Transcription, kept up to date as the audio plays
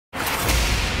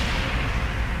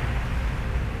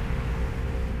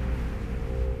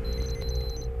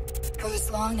For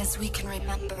as long as we can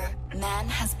remember, man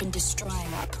has been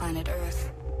destroying our planet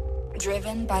Earth,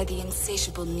 driven by the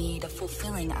insatiable need of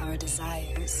fulfilling our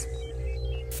desires.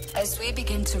 As we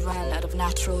begin to run out of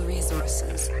natural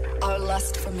resources, our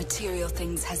lust for material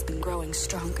things has been growing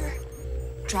stronger,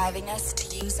 driving us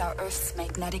to use our Earth's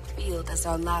magnetic field as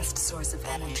our last source of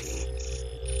energy.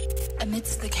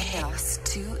 Amidst the chaos,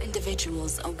 two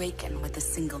individuals awaken with a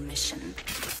single mission: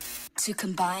 to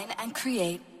combine and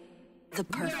create the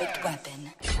perfect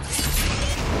weapon.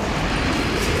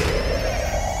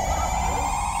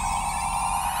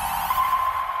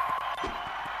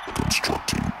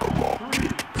 Constructing a lock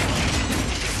kick.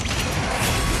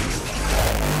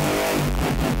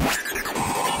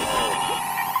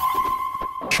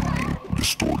 Tuning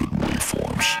distorted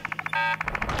waveforms.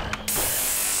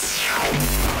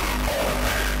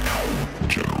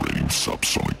 Generating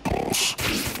subsonic pulse.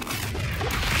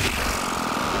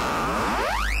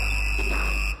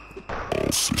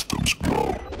 All systems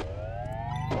go.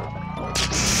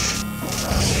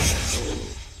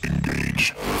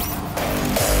 Engage.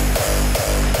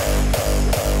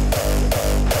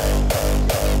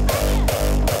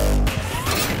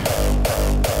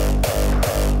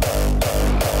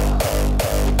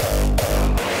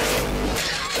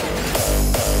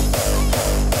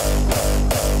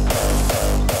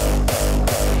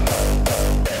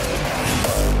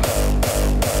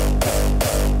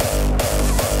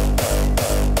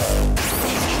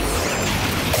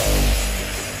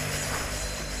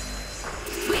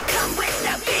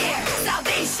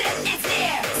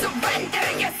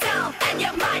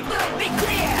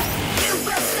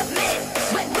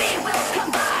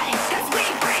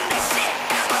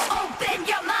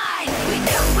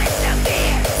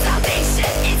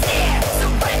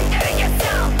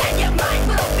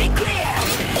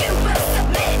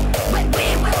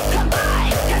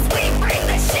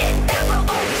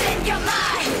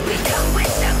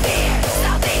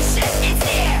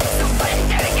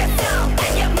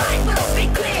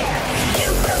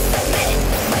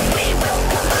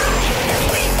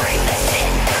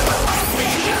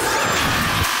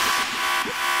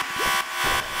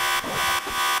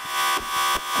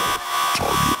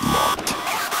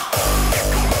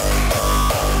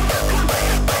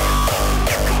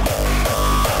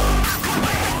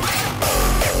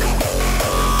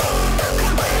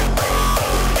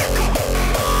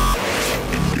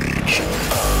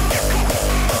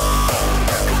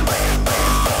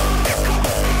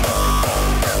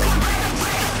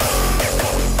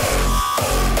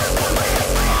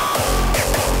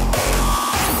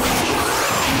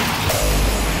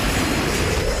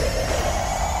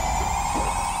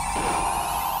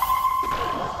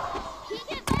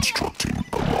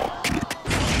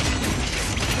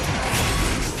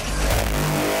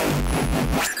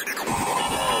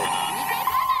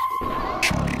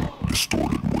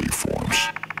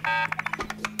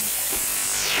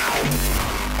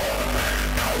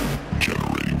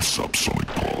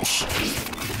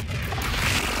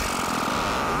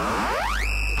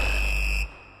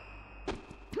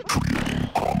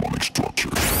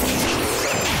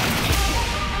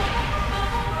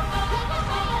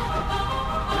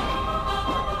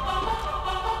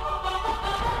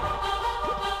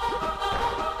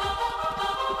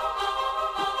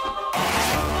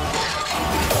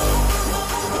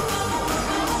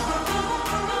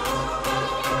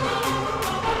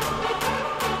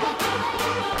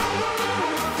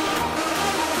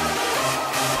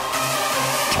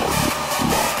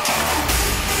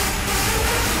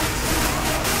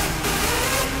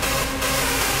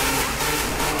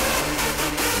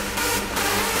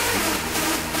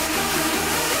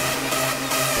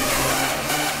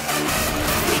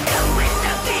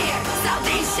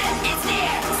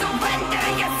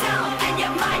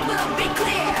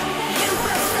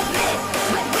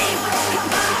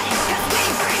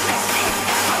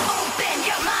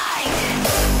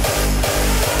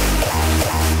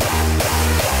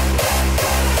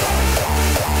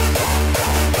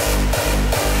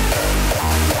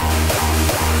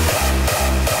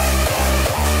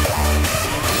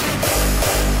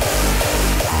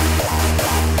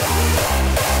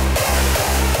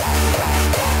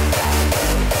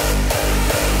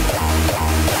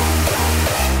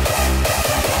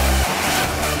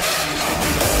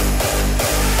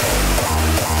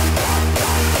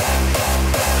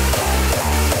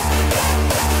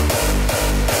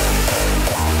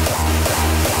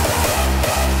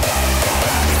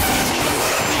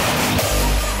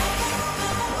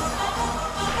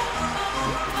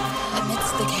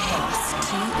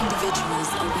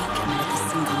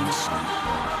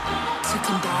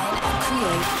 combine and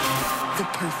create the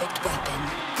perfect weapon.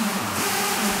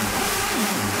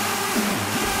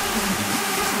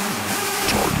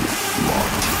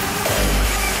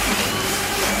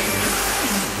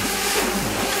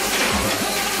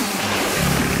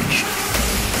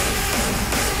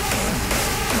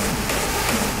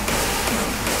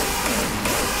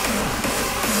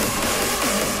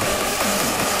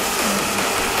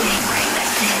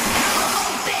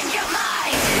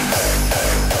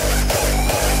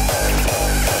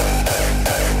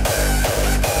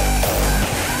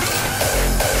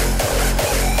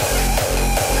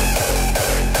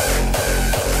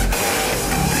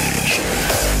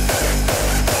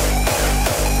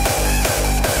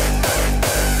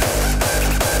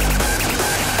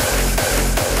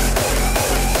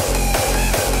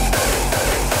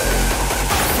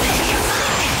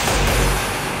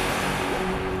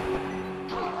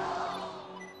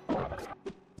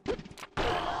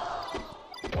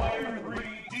 Fire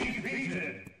 3.